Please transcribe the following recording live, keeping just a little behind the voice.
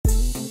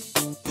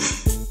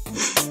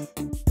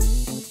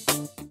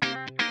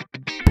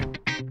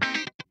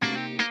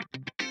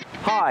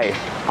Hi,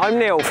 I'm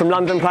Neil from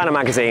London Planner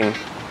magazine.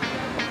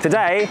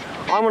 Today,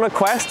 I'm on a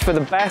quest for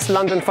the best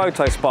London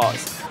photo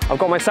spots. I've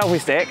got my selfie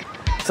stick,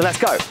 so let's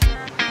go.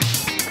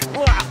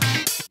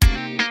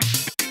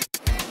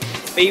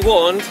 Be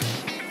warned,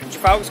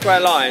 Trafalgar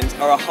Square lines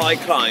are a high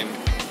climb,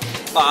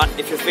 but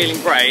if you're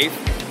feeling brave,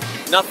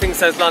 nothing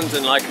says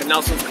London like a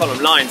Nelson's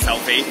Column lion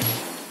selfie.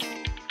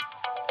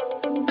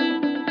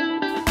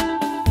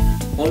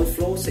 On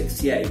floor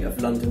 68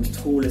 of London's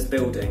tallest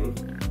building,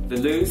 the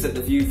loos at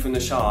the view from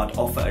the Shard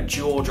offer a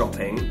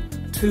jaw-dropping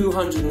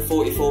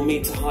 244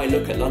 metre high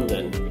look at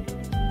London.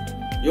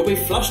 You'll be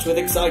flushed with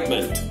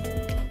excitement.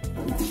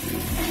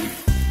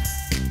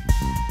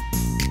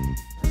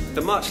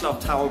 The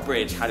much-loved Tower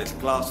Bridge had its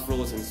glass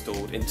floors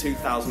installed in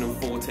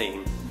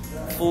 2014,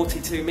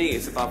 42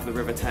 metres above the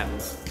River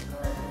Thames.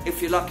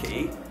 If you're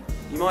lucky,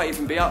 you might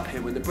even be up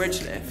here when the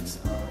bridge lifts.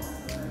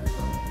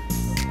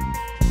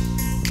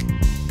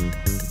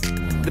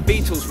 The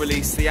Beatles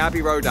released the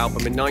Abbey Road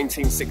album in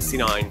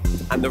 1969,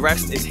 and the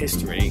rest is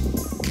history.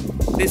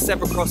 This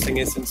zebra crossing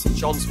is in St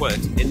John's Wood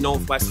in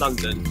northwest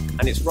London,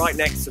 and it's right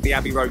next to the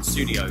Abbey Road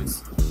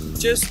studios.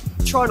 Just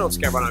try not to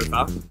get run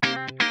over.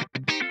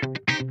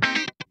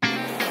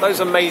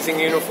 Those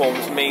amazing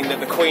uniforms mean that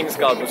the Queen's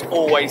Guard was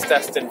always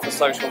destined for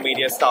social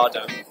media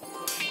stardom.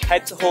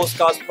 Head to Horse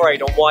Guards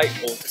Parade on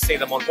Whitehall to see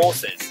them on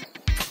horses.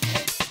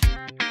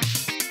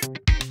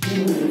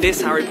 This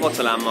Harry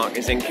Potter landmark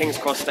is in King's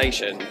Cross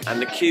Station,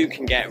 and the queue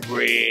can get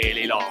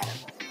really long.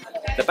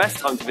 The best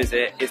time to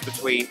visit is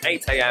between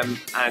 8 AM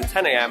and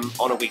 10 AM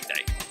on a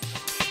weekday.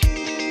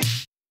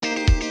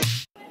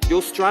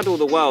 You'll straddle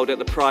the world at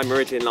the Prime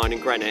Meridian line in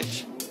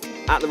Greenwich.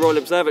 At the Royal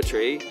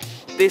Observatory,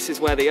 this is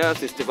where the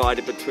Earth is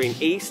divided between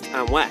east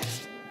and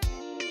west.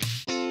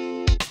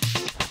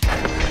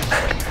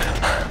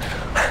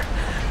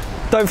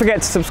 Don't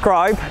forget to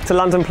subscribe to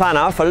London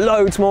Planner for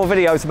loads more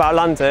videos about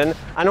London,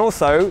 and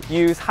also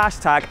use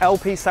hashtag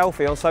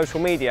LPSelfie on social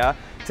media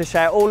to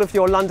share all of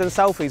your London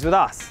selfies with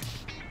us.